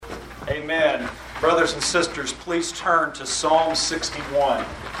Amen. Brothers and sisters, please turn to Psalm 61.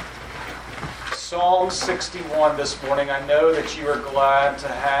 Psalm 61 this morning. I know that you are glad to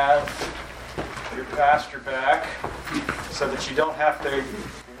have your pastor back so that you don't have to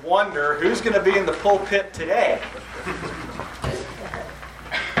wonder who's going to be in the pulpit today.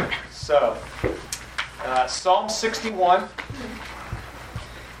 So, Psalm 61,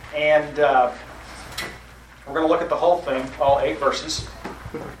 and we're going to look at the whole thing, all 8 verses.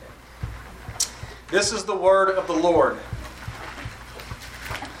 This is the word of the Lord.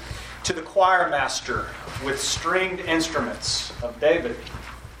 To the choir master with stringed instruments of David.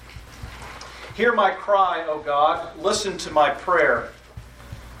 Hear my cry, O God. Listen to my prayer.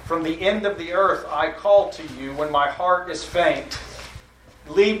 From the end of the earth I call to you when my heart is faint.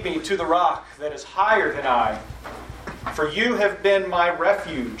 Lead me to the rock that is higher than I. For you have been my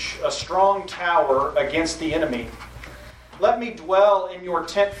refuge, a strong tower against the enemy. Let me dwell in your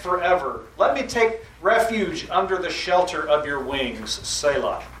tent forever. Let me take refuge under the shelter of your wings.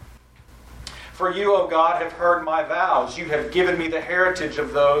 Selah. For you, O God, have heard my vows. You have given me the heritage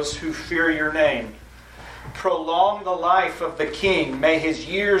of those who fear your name. Prolong the life of the king. May his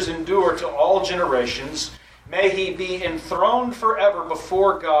years endure to all generations. May he be enthroned forever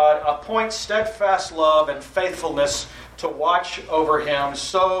before God. Appoint steadfast love and faithfulness to watch over him.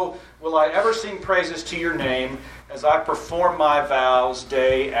 So will I ever sing praises to your name as I perform my vows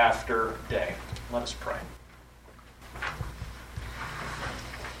day after day. Let us pray.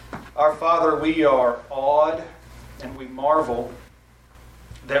 Our Father, we are awed and we marvel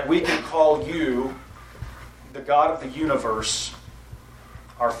that we can call you, the God of the universe,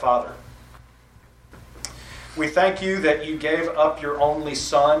 our Father. We thank you that you gave up your only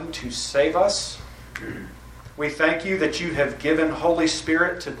Son to save us. We thank you that you have given Holy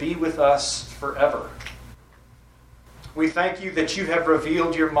Spirit to be with us forever. We thank you that you have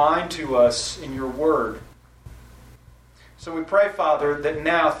revealed your mind to us in your word. So we pray, Father, that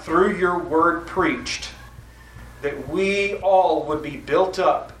now through your word preached, that we all would be built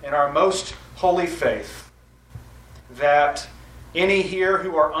up in our most holy faith, that any here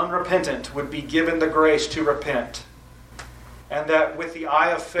who are unrepentant would be given the grace to repent, and that with the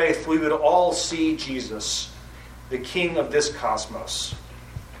eye of faith we would all see Jesus, the King of this cosmos.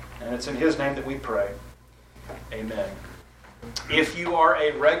 And it's in his name that we pray. Amen. If you are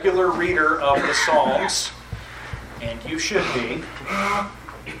a regular reader of the Psalms, and you should be,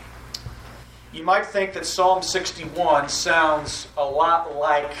 you might think that Psalm 61 sounds a lot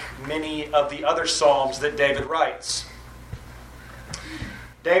like many of the other Psalms that David writes.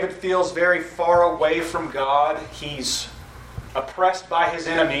 David feels very far away from God. He's oppressed by his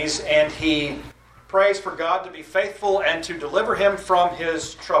enemies, and he prays for God to be faithful and to deliver him from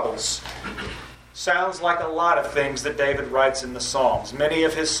his troubles. Sounds like a lot of things that David writes in the Psalms. Many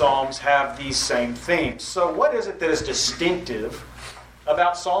of his Psalms have these same themes. So what is it that is distinctive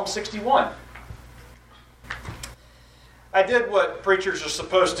about Psalm 61? I did what preachers are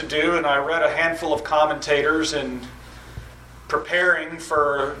supposed to do, and I read a handful of commentators in preparing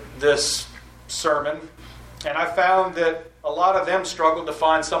for this sermon, and I found that a lot of them struggled to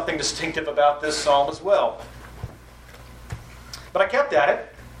find something distinctive about this psalm as well. But I kept at it.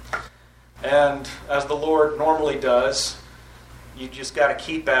 And as the Lord normally does, you just got to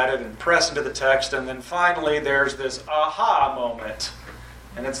keep at it and press into the text, and then finally there's this aha moment.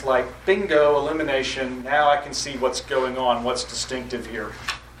 And it's like, bingo, illumination, now I can see what's going on, what's distinctive here.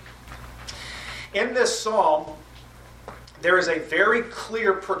 In this psalm, there is a very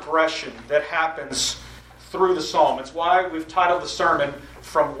clear progression that happens through the psalm. It's why we've titled the sermon,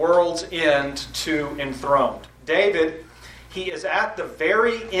 From World's End to Enthroned. David, he is at the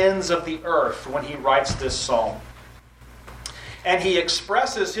very ends of the earth when he writes this psalm. And he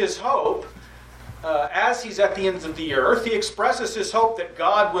expresses his hope, as he's at the ends of the earth, he expresses his hope that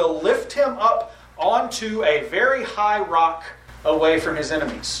God will lift him up onto a very high rock away from his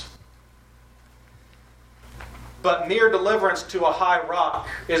enemies. But mere deliverance to a high rock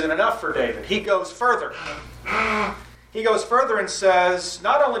isn't enough for David. He goes further. He goes further and says,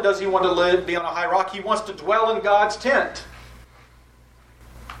 not only does he want to be on a high rock, he wants to dwell in God's tent.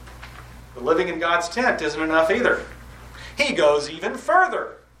 But living in God's tent isn't enough either. He goes even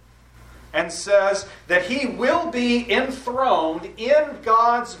further and says that he will be enthroned in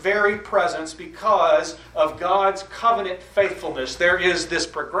God's very presence because of God's covenant faithfulness. There is this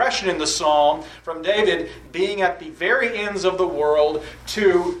progression in the psalm from David being at the very ends of the world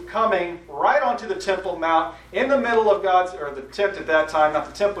to coming right onto the Temple Mount in the middle of God's, or the tent at that time, not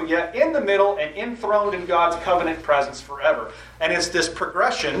the temple yet, in the middle and enthroned in God's covenant presence forever. And it's this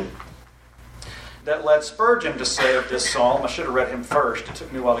progression that led Spurgeon to say of this psalm, I should have read him first, it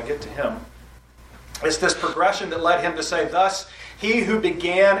took me a while to get to him. It's this progression that led him to say, thus, he who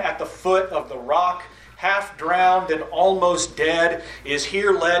began at the foot of the rock, half drowned and almost dead, is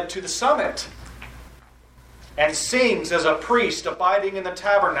here led to the summit, and sings as a priest abiding in the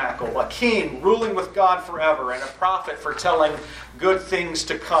tabernacle, a king ruling with God forever, and a prophet foretelling good things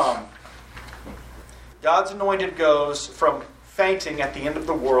to come. God's anointed goes from fainting at the end of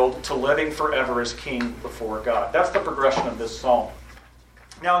the world to living forever as king before God. That's the progression of this psalm.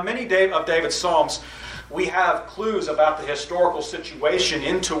 Now, in many of David's psalms, we have clues about the historical situation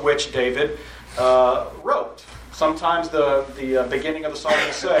into which David wrote. Sometimes the beginning of the psalm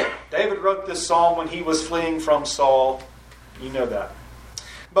will say, David wrote this psalm when he was fleeing from Saul. You know that.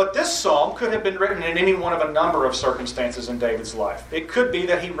 But this psalm could have been written in any one of a number of circumstances in David's life. It could be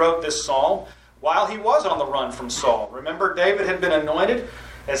that he wrote this psalm while he was on the run from Saul. Remember, David had been anointed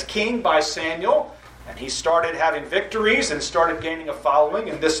as king by Samuel, and he started having victories and started gaining a following,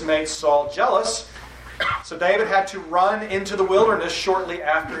 and this made Saul jealous. So David had to run into the wilderness shortly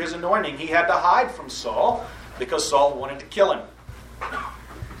after his anointing. He had to hide from Saul because Saul wanted to kill him.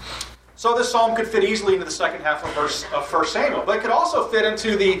 So this psalm could fit easily into the second half of 1 Samuel, but it could also fit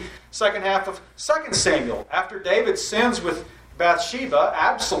into the second half of 2 Samuel. After David sins with Bathsheba,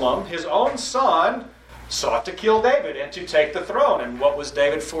 Absalom, his own son, sought to kill David and to take the throne. And what was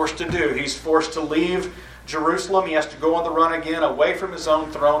David forced to do? He's forced to leave Jerusalem. He has to go on the run again, away from his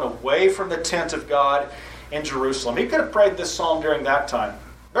own throne, away from the tent of God in Jerusalem. He could have prayed this psalm during that time.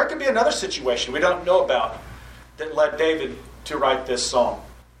 There could be another situation we don't know about that led David to write this psalm.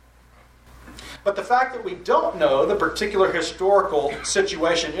 But the fact that we don't know the particular historical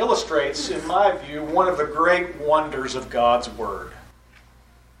situation illustrates, in my view, one of the great wonders of God's Word.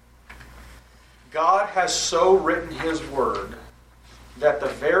 God has so written His Word that the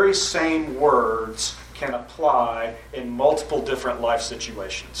very same words can apply in multiple different life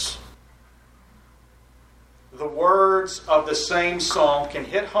situations. The words of the same psalm can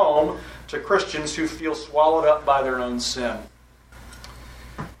hit home to Christians who feel swallowed up by their own sin.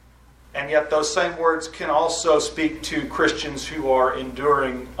 And yet those same words can also speak to Christians who are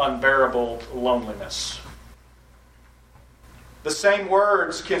enduring unbearable loneliness. The same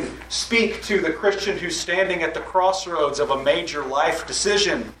words can speak to the Christian who's standing at the crossroads of a major life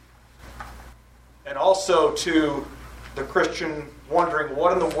decision, and also to the Christian wondering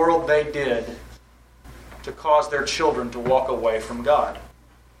what in the world they did to cause their children to walk away from God.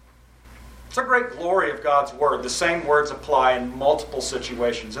 It's a great glory of God's Word. The same words apply in multiple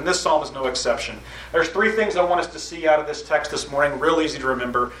situations, and this psalm is no exception. There's three things I want us to see out of this text this morning, real easy to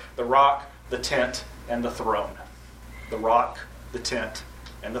remember: the rock, the tent, and the throne. The rock, the tent,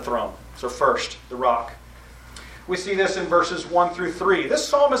 and the throne. So first, the rock. We see this in verses 1 through 3. This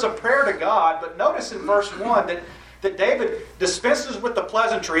psalm is a prayer to God, but notice in verse 1 that David dispenses with the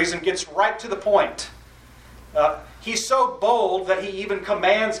pleasantries and gets right to the point. He's so bold that he even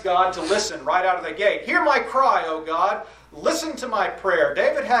commands God to listen right out of the gate. Hear my cry, O God. Listen to my prayer.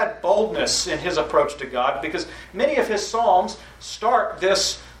 David had boldness in his approach to God because many of his psalms start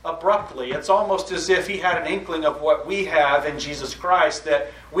this abruptly. It's almost as if he had an inkling of what we have in Jesus Christ, that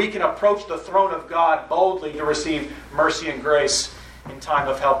we can approach the throne of God boldly to receive mercy and grace in time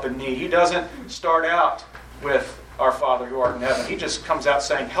of help and need. He doesn't start out with our Father who art in heaven. He just comes out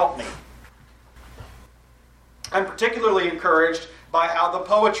saying, help me. I'm particularly encouraged by how the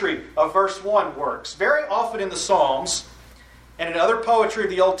poetry of verse 1 works. Very often in the Psalms and in other poetry of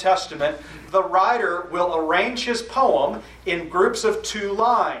the Old Testament, the writer will arrange his poem in groups of 2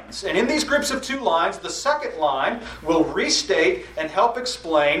 lines. And in these groups of 2 lines, the second line will restate and help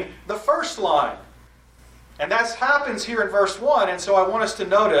explain the first line. And that happens here in verse 1, and so I want us to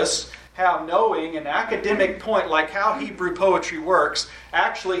notice how knowing an academic point like how Hebrew poetry works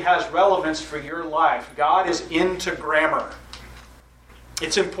actually has relevance for your life. God is into grammar.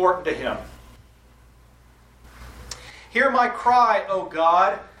 It's important to Him. Hear my cry, O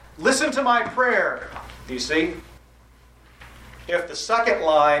God. Listen to my prayer. Do you see? If the second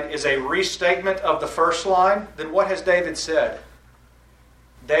line is a restatement of the first line, then what has David said?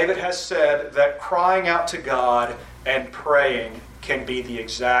 David has said that crying out to God and praying can be the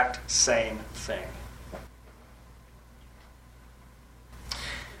exact same thing.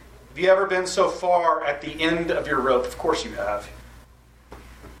 Have you ever been so far at the end of your rope? Of course you have.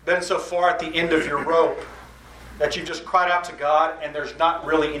 Been so far at the end of your rope that you just cried out to God and there's not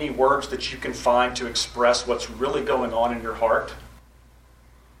really any words that you can find to express what's really going on in your heart?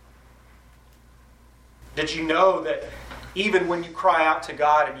 Did you know that even when you cry out to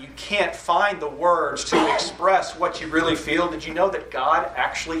God and you can't find the words to express what you really feel, did you know that God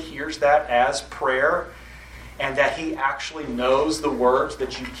actually hears that as prayer and that He actually knows the words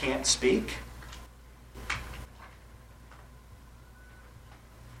that you can't speak?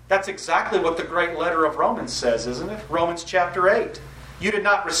 That's exactly what the great letter of Romans says, isn't it? Romans chapter 8. You did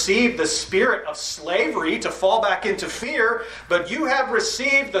not receive the spirit of slavery to fall back into fear, but you have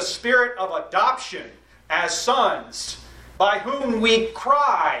received the spirit of adoption as sons, by whom we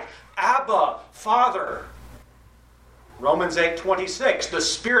cry, Abba, Father. Romans 8:26. The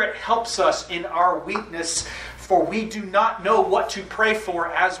Spirit helps us in our weakness, for we do not know what to pray for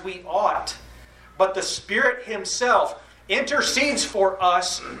as we ought. But the Spirit Himself intercedes for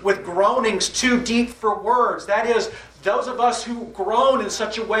us with groanings too deep for words. That is, those of us who groan in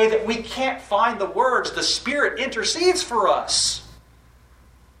such a way that we can't find the words, the Spirit intercedes for us.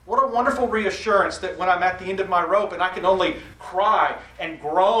 What a wonderful reassurance that when I'm at the end of my rope and I can only cry and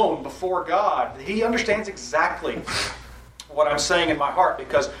groan before God, He understands exactly what I'm saying in my heart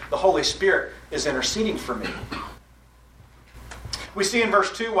because the Holy Spirit is interceding for me. We see in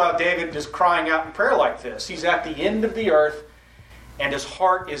verse 2 while David is crying out in prayer like this, he's at the end of the earth and his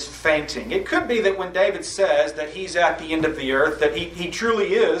heart is fainting. It could be that when David says that he's at the end of the earth, that he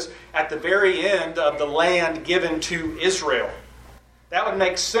truly is at the very end of the land given to Israel. That would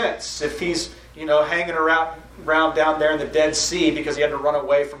make sense if he's, hanging around down there in the Dead Sea because he had to run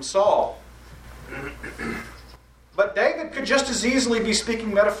away from Saul. But David could just as easily be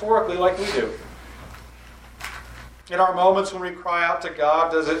speaking metaphorically like we do. In our moments when we cry out to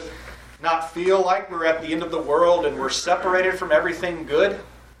God, does it not feel like we're at the end of the world and we're separated from everything good?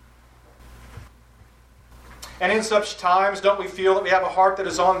 And in such times, don't we feel that we have a heart that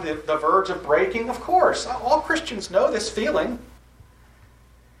is on the verge of breaking? Of course. All Christians know this feeling.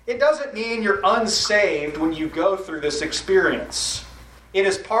 It doesn't mean you're unsaved when you go through this experience. It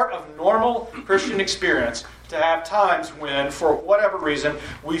is part of normal Christian experience to have times when, for whatever reason,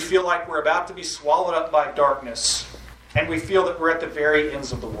 we feel like we're about to be swallowed up by darkness. And we feel that we're at the very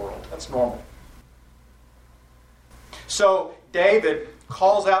ends of the world. That's normal. So David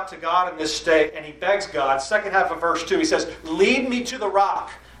calls out to God in this state and he begs God. Second half of verse 2, he says, "Lead me to the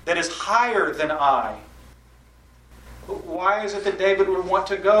rock that is higher than I." Why is it that David would want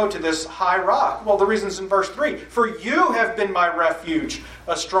to go to this high rock? Well, the reason's in verse 3. "For you have been my refuge,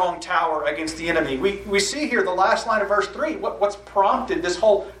 a strong tower against the enemy." We see here the last line of verse 3. What's prompted this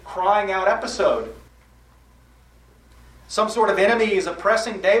whole crying out episode? Some sort of enemy is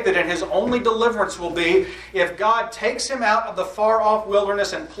oppressing David, and his only deliverance will be if God takes him out of the far-off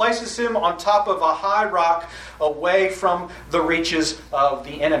wilderness and places him on top of a high rock away from the reaches of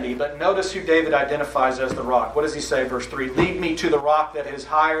the enemy. But notice who David identifies as the rock. What does he say, verse 3? "Lead me to the rock that is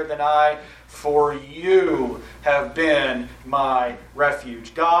higher than I, for you have been my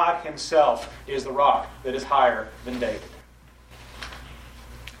refuge." God Himself is the rock that is higher than David.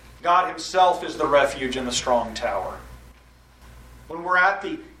 God Himself is the refuge and the strong tower. When we're at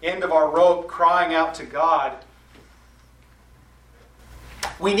the end of our rope crying out to God,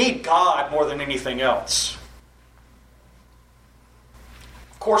 we need God more than anything else.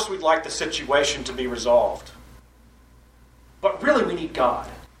 Of course, we'd like the situation to be resolved. But really, we need God.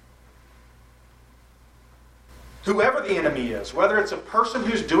 Whoever the enemy is, whether it's a person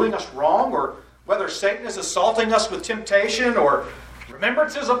who's doing us wrong, or whether Satan is assaulting us with temptation, or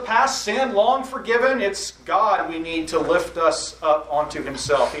remembrances of past sin long forgiven, it's God we need to lift us up onto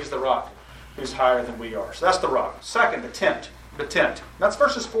Himself. He's the rock who's higher than we are. So that's the rock. Second, the tent. The tent. That's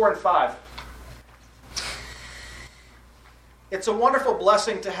verses 4 and 5. It's a wonderful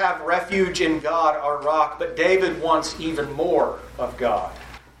blessing to have refuge in God, our rock, but David wants even more of God.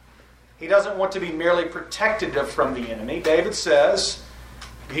 He doesn't want to be merely protected from the enemy. David says,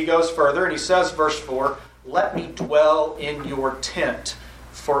 he goes further and he says, verse 4, "Let me dwell in your tent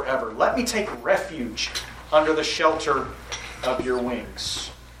forever." Let me take refuge under the shelter of your wings.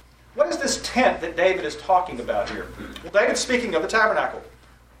 What is this tent that David is talking about here? Well, David's speaking of the tabernacle.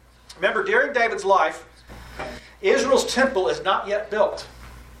 Remember, during David's life, Israel's temple is not yet built.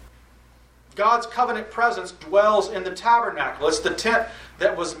 God's covenant presence dwells in the tabernacle. It's the tent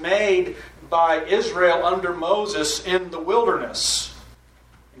that was made by Israel under Moses in the wilderness.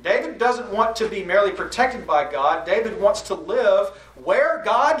 David doesn't want to be merely protected by God. David wants to live where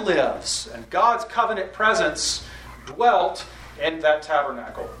God lives. And God's covenant presence dwelt in that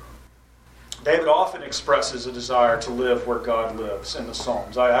tabernacle. David often expresses a desire to live where God lives in the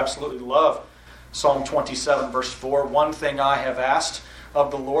Psalms. I absolutely love Psalm 27, verse 4. "One thing I have asked of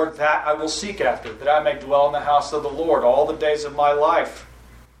the Lord, that I will seek after, that I may dwell in the house of the Lord all the days of my life,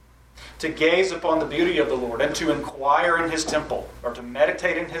 to gaze upon the beauty of the Lord and to inquire in his temple, or to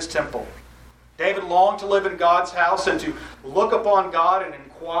meditate in his temple. David longed to live in God's house and to look upon God and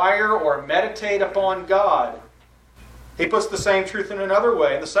inquire or meditate upon God. He puts the same truth in another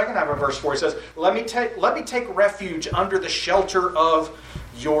way. In the second half of verse 4, he says, let me take refuge under the shelter of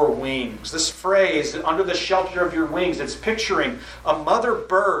your wings. This phrase, under the shelter of your wings, it's picturing a mother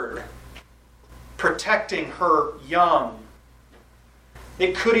bird protecting her young.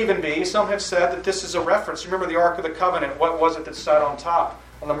 It could even be, some have said that this is a reference. Remember the Ark of the Covenant, what was it that sat on top?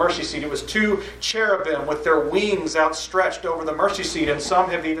 On the mercy seat, it was two cherubim with their wings outstretched over the mercy seat. And some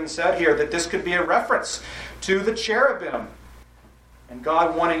have even said here that this could be a reference to the cherubim. And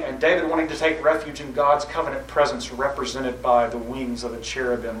David wanting to take refuge in God's covenant presence, represented by the wings of the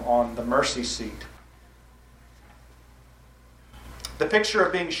cherubim on the mercy seat. The picture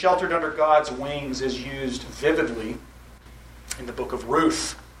of being sheltered under God's wings is used vividly in the book of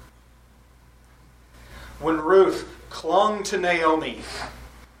Ruth. When Ruth clung to Naomi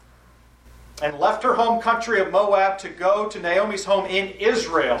and left her home country of Moab to go to Naomi's home in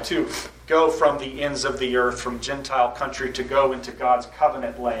Israel, to go from the ends of the earth, from Gentile country, to go into God's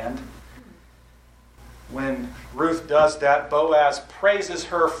covenant land. When Ruth does that, Boaz praises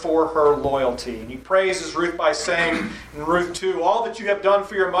her for her loyalty. And he praises Ruth by saying in Ruth 2, all that you have done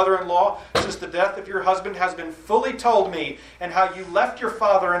for your mother-in-law since the death of your husband has been fully told me, and how you left your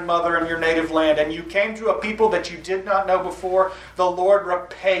father and mother in your native land, and you came to a people that you did not know before. The Lord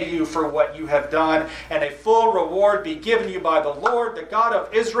repay you for what you have done, and a full reward be given you by the Lord, the God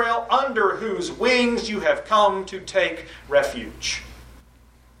of Israel, under whose wings you have come to take refuge.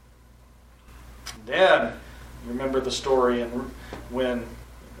 Then, you remember the story when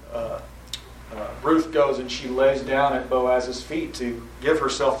Ruth goes and she lays down at Boaz's feet to give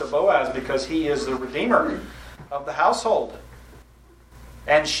herself to Boaz because he is the redeemer of the household.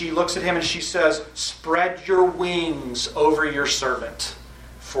 And she looks at him and she says, spread your wings over your servant,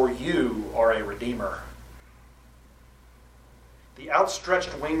 for you are a redeemer. The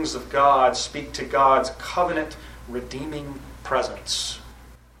outstretched wings of God speak to God's covenant redeeming presence.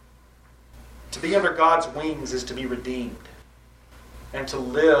 To be under God's wings is to be redeemed and to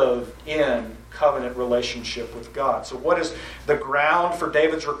live in covenant relationship with God. So what is the ground for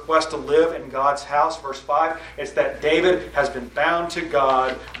David's request to live in God's house? Verse 5, it's that David has been bound to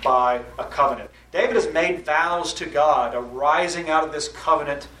God by a covenant. David has made vows to God arising out of this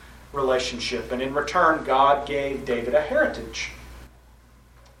covenant relationship. And in return, God gave David a heritage.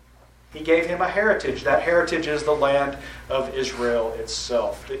 He gave him a heritage. That heritage is the land of Israel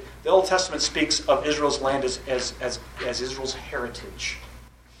itself. The Old Testament speaks of Israel's land as Israel's heritage.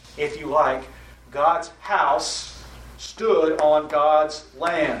 If you like, God's house stood on God's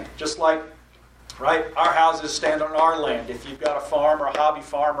land. Just like, right, our houses stand on our land. If you've got a farm or a hobby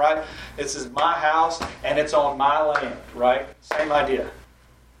farm, right, this is my house and it's on my land, right? Same idea.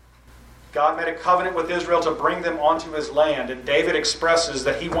 God made a covenant with Israel to bring them onto his land, and David expresses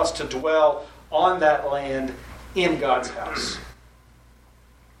that he wants to dwell on that land in God's house.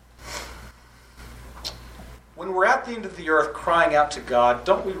 When we're at the end of the earth crying out to God,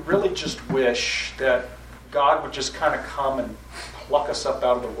 don't we really just wish that God would just kind of come and pluck us up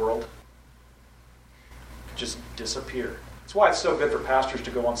out of the world? Just disappear. That's why it's so good for pastors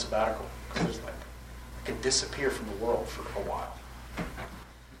to go on sabbatical. Because it's like, I can disappear from the world for a while.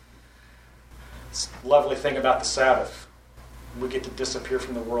 It's a lovely thing about the Sabbath. We get to disappear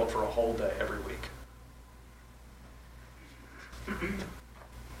from the world for a whole day every week.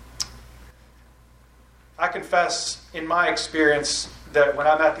 I confess, in my experience, that when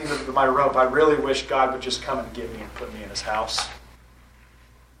I'm at the end of my rope, I really wish God would just come and get me and put me in his house.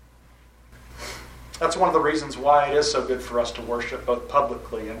 That's one of the reasons why it is so good for us to worship both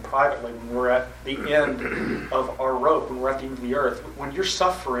publicly and privately when we're at the end of our rope, when we're at the end of the earth. When you're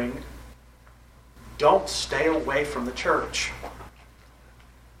suffering, don't stay away from the church.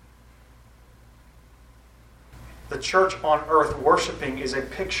 The church on earth worshiping is a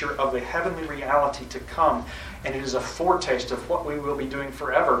picture of the heavenly reality to come, and it is a foretaste of what we will be doing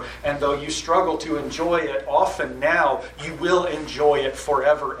forever. And though you struggle to enjoy it often now, you will enjoy it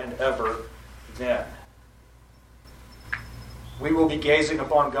forever and ever then. We will be gazing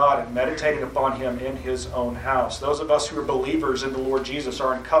upon God and meditating upon him in his own house. Those of us who are believers in the Lord Jesus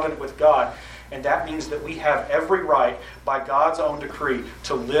are in covenant with God. And that means that we have every right, by God's own decree,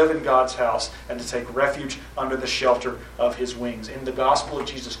 to live in God's house and to take refuge under the shelter of his wings. In the gospel of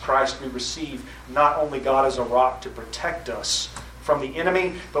Jesus Christ, we receive not only God as a rock to protect us from the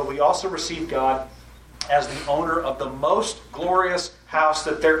enemy, but we also receive God as the owner of the most glorious house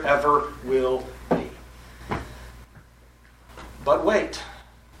that there ever will be. But wait,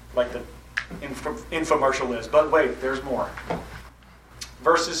 like the infomercial is. But wait, there's more.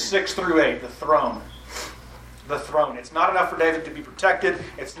 Verses 6 through 8, the throne. The throne. It's not enough for David to be protected.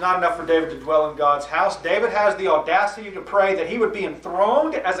 It's not enough for David to dwell in God's house. David has the audacity to pray that he would be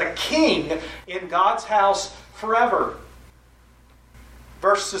enthroned as a king in God's house forever.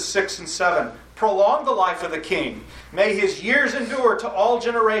 Verses 6 and 7. Prolong the life of the king. May his years endure to all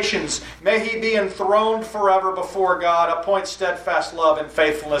generations. May he be enthroned forever before God. Appoint steadfast love and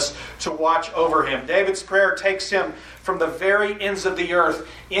faithfulness to watch over him. David's prayer takes him from the very ends of the earth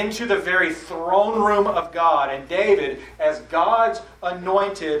into the very throne room of God. And David, as God's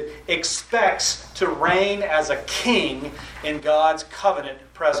anointed, expects to reign as a king in God's covenant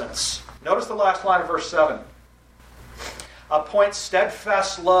presence. Notice the last line of verse 7. Appoint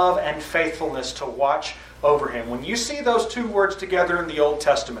steadfast love and faithfulness to watch over him. When you see those two words together in the Old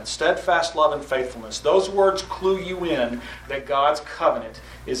Testament, steadfast love and faithfulness, those words clue you in that God's covenant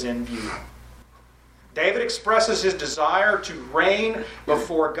is in view. David expresses his desire to reign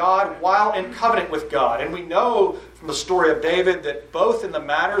before God while in covenant with God. And we know from the story of David that both in the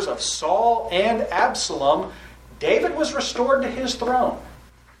matters of Saul and Absalom, David was restored to his throne.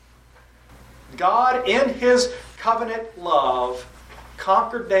 God, in his covenant love,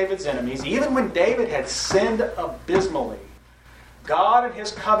 conquered David's enemies. Even when David had sinned abysmally, God in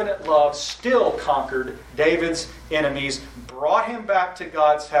his covenant love still conquered David's enemies, brought him back to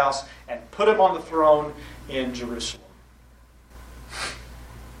God's house, and put him on the throne in Jerusalem.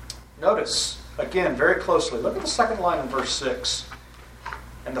 Notice, again, very closely, look at the second line in verse 6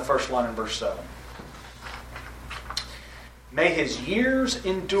 and the first line in verse 7. May his years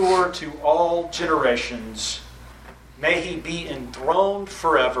endure to all generations. May he be enthroned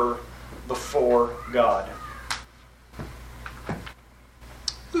forever before God.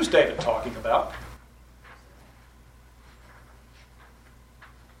 Who's David talking about?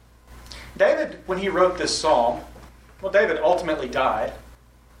 David, when he wrote this psalm, well, David ultimately died.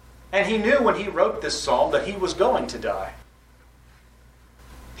 And he knew when he wrote this psalm that he was going to die.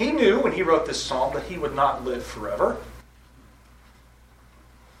 He knew when he wrote this psalm that he would not live forever.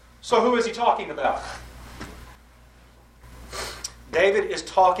 So who is he talking about? David is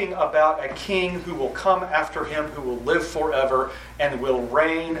talking about a king who will come after him, who will live forever, and will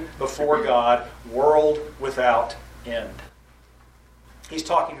reign before God, world without end. He's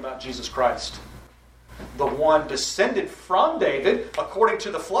talking about Jesus Christ, the one descended from David according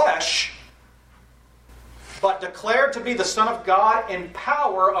to the flesh, but declared to be the Son of God in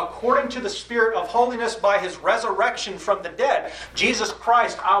power according to the Spirit of holiness by his resurrection from the dead. Jesus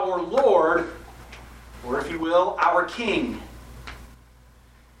Christ, our Lord, or if you will, our King.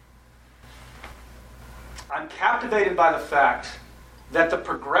 I'm captivated by the fact that the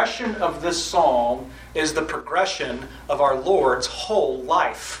progression of this psalm is the progression of our Lord's whole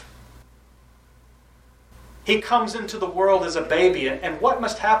life. He comes into the world as a baby, and what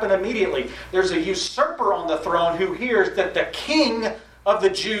must happen immediately? There's a usurper on the throne who hears that the King of the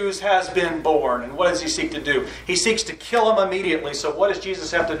Jews has been born. And what does he seek to do? He seeks to kill him immediately. So what does Jesus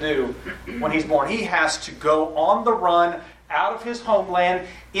have to do when he's born? He has to go on the run out of his homeland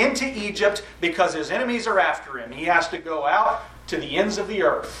into Egypt because his enemies are after him. He has to go out to the ends of the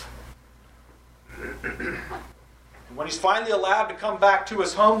earth. And when he's finally allowed to come back to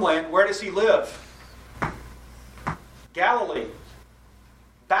his homeland, where does he live? Galilee.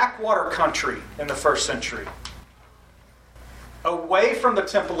 Backwater country in the first century. Away from the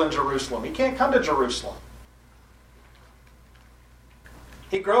temple in Jerusalem. He can't come to Jerusalem.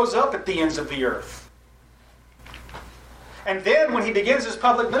 He grows up at the ends of the earth. And then when he begins his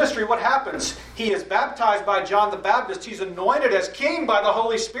public ministry, what happens? He is baptized by John the Baptist. He's anointed as king by the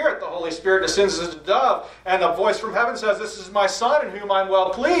Holy Spirit. The Holy Spirit descends as a dove, and a voice from heaven says, "This is my Son in whom I'm well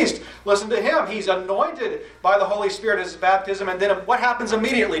pleased. Listen to him." He's anointed by the Holy Spirit as his baptism. And then what happens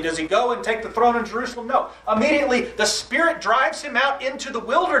immediately? Does he go and take the throne in Jerusalem? No. Immediately, the Spirit drives him out into the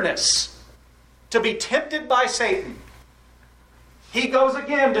wilderness to be tempted by Satan. He goes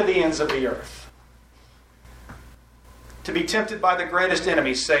again to the ends of the earth to be tempted by the greatest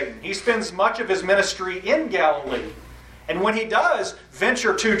enemy, Satan. He spends much of his ministry in Galilee. And when he does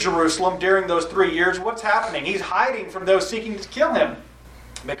venture to Jerusalem during those 3 years, what's happening? He's hiding from those seeking to kill him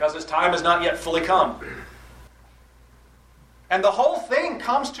because his time has not yet fully come. And the whole thing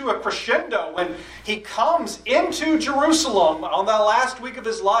comes to a crescendo when he comes into Jerusalem on the last week of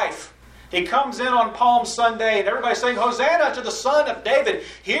his life. He comes in on Palm Sunday, and everybody's saying, "Hosanna to the Son of David."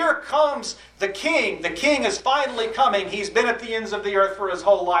 Here comes the King. The King is finally coming. He's been at the ends of the earth for his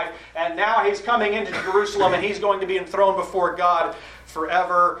whole life, and now he's coming into Jerusalem, and he's going to be enthroned before God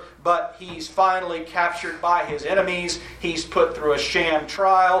forever, but he's finally captured by his enemies. He's put through a sham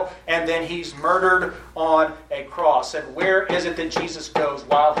trial, and then he's murdered on a cross. And where is it that Jesus goes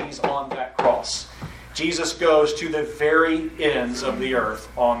while he's on that cross? Jesus goes to the very ends of the earth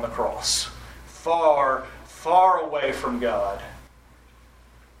on the cross. Far, far away from God,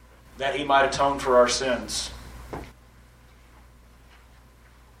 that he might atone for our sins.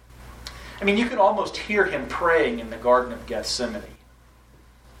 I mean, you can almost hear him praying in the Garden of Gethsemane.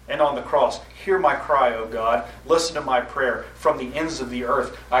 And on the cross, hear my cry, O God. Listen to my prayer. From the ends of the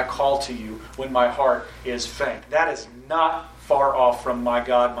earth, I call to you when my heart is faint. That is not far off from my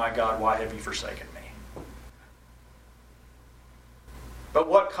God, why have you forsaken me? But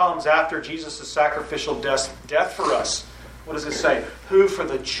what comes after Jesus' sacrificial death for us? What does it say? Who for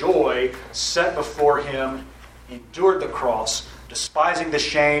the joy set before him endured the cross, despising the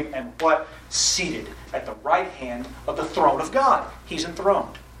shame, and what? Seated at the right hand of the throne of God. He's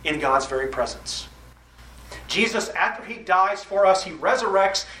enthroned in God's very presence. Jesus, after he dies for us, he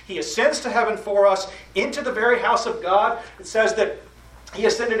resurrects, he ascends to heaven for us, into the very house of God. It says that he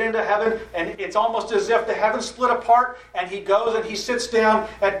ascended into heaven, and it's almost as if the heavens split apart, and he goes and he sits down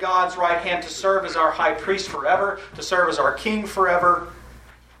at God's right hand to serve as our high priest forever, to serve as our king forever.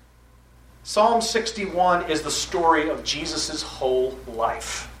 Psalm 61 is the story of Jesus' whole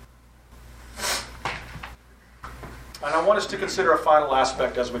life. And I want us to consider a final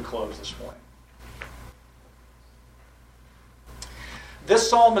aspect as we close this morning. This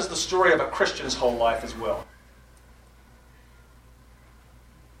psalm is the story of a Christian's whole life as well.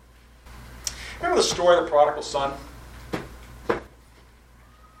 Remember the story of the prodigal son?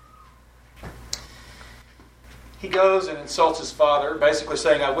 He goes and insults his father, basically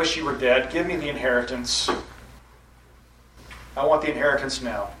saying, I wish you were dead. Give me the inheritance. I want the inheritance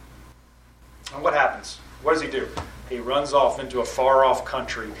now. And what happens? What does he do? He runs off into a far-off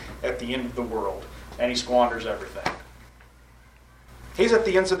country at the end of the world, and he squanders everything. He's at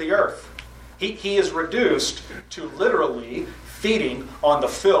the ends of the earth. He is reduced to literally feeding on the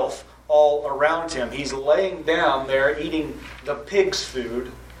filth all around him. He's laying down there eating the pig's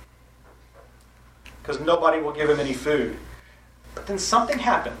food because nobody will give him any food. But then something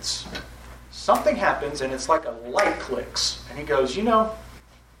happens. Something happens, and it's like a light clicks. And he goes,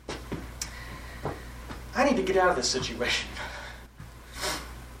 I need to get out of this situation.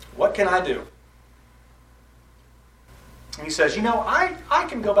 What can I do? And he says, I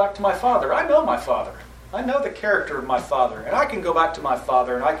can go back to my father. I know my father. I know the character of my father. And I can go back to my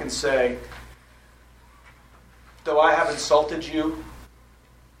father and I can say, though I have insulted you,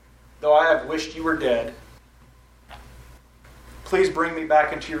 though I have wished you were dead, please bring me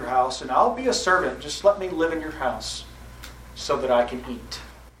back into your house and I'll be a servant. Just let me live in your house so that I can eat.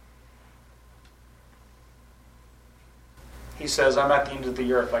 He says, I'm at the end of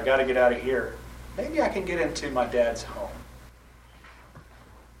the earth. I got to get out of here. Maybe I can get into my dad's home.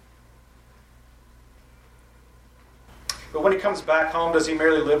 But when he comes back home, does he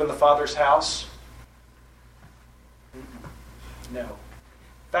merely live in the Father's house? No.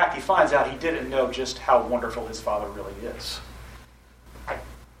 In fact, he finds out he didn't know just how wonderful his Father really is.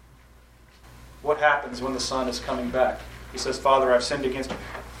 What happens when the Son is coming back? He says, Father, I've sinned against you.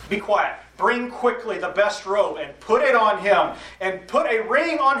 Be quiet. Bring quickly the best robe and put it on him, and put a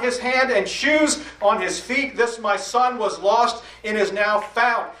ring on his hand and shoes on his feet. This my son was lost and is now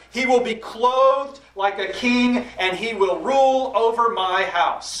found. He will be clothed like a king, and he will rule over my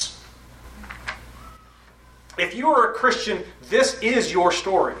house. If you are a Christian, this is your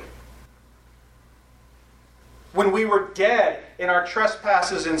story. When we were dead in our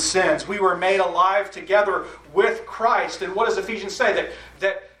trespasses and sins, we were made alive together with Christ. And what does Ephesians say?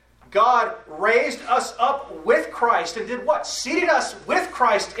 That God raised us up with Christ and did what? Seated us with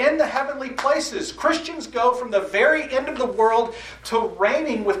Christ in the heavenly places. Christians go from the very end of the world to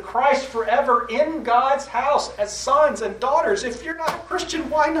reigning with Christ forever in God's house as sons and daughters. If you're not a Christian,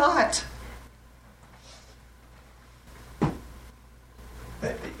 why not?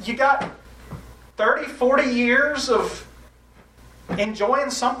 You got 30, 40 years of enjoying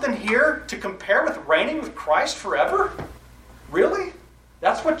something here to compare with reigning with Christ forever? Really?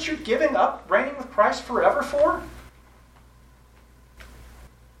 That's what you're giving up reigning with Christ forever for?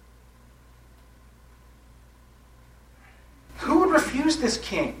 Who would refuse this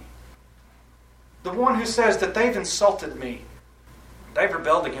king? The one who says that they've insulted me, they've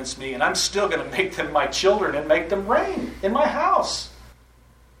rebelled against me, and I'm still going to make them my children and make them reign in my house.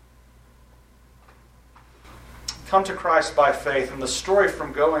 Come to Christ by faith, and the story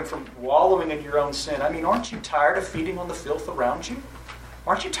from going from wallowing in your own sin. I mean, aren't you tired of feeding on the filth around you?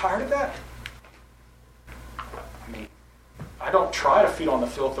 Aren't you tired of that? I mean, I don't try to feed on the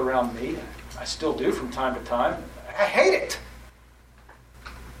filth around me. I still do from time to time. I hate it.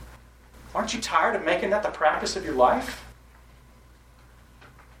 Aren't you tired of making that the practice of your life?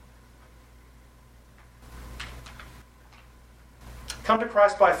 Come to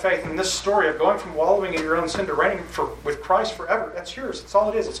Christ by faith. And this story of going from wallowing in your own sin to reigning with Christ forever, that's yours. That's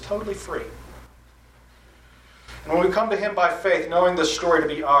all it is. It's totally free. And when we come to Him by faith, knowing this story to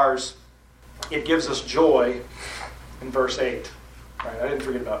be ours, it gives us joy in verse 8. Right? I didn't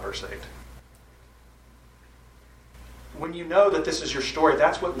forget about verse 8. When you know that this is your story,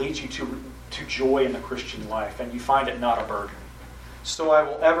 that's what leads you to joy in the Christian life, and you find it not a burden. So I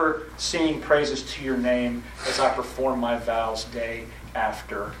will ever sing praises to your name as I perform my vows day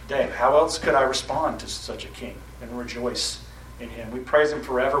after day. How else could I respond to such a king and rejoice in Him? We praise Him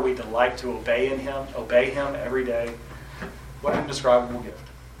forever. We delight to obey Him every day. What an indescribable gift.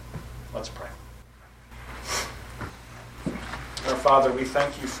 Let's pray. Our Father, we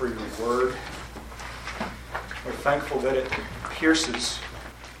thank you for your word. We're thankful that it pierces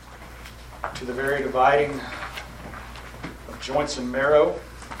to the very dividing of joints and marrow.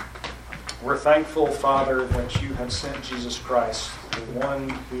 We're thankful, Father, that you have sent Jesus Christ, the one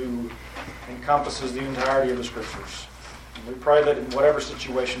who encompasses the entirety of the Scriptures. And we pray that in whatever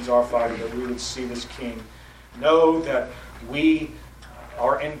situations are, Father, that we would see this King, know that we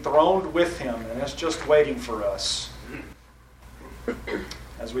are enthroned with Him, and it's just waiting for us.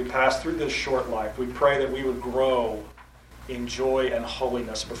 As we pass through this short life, we pray that we would grow in joy and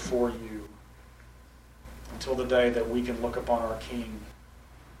holiness before you until the day that we can look upon our King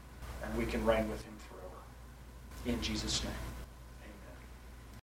and we can reign with Him forever. In Jesus' name.